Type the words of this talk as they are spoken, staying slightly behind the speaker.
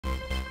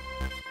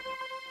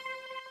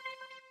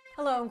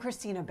Hello, I'm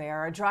Christina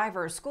Bear. A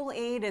driver, school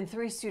aide, and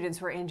 3 students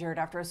were injured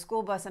after a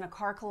school bus and a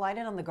car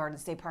collided on the Garden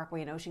State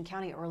Parkway in Ocean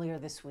County earlier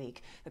this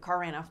week. The car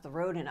ran off the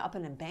road and up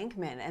an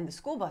embankment, and the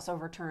school bus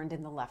overturned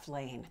in the left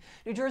lane.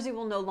 New Jersey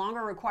will no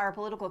longer require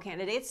political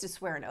candidates to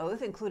swear an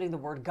oath, including the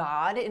word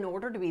God, in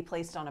order to be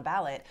placed on a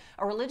ballot.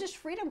 A religious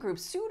freedom group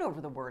sued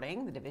over the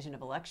wording. The Division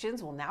of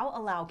Elections will now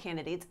allow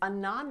candidates a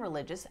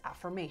non-religious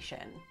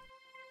affirmation.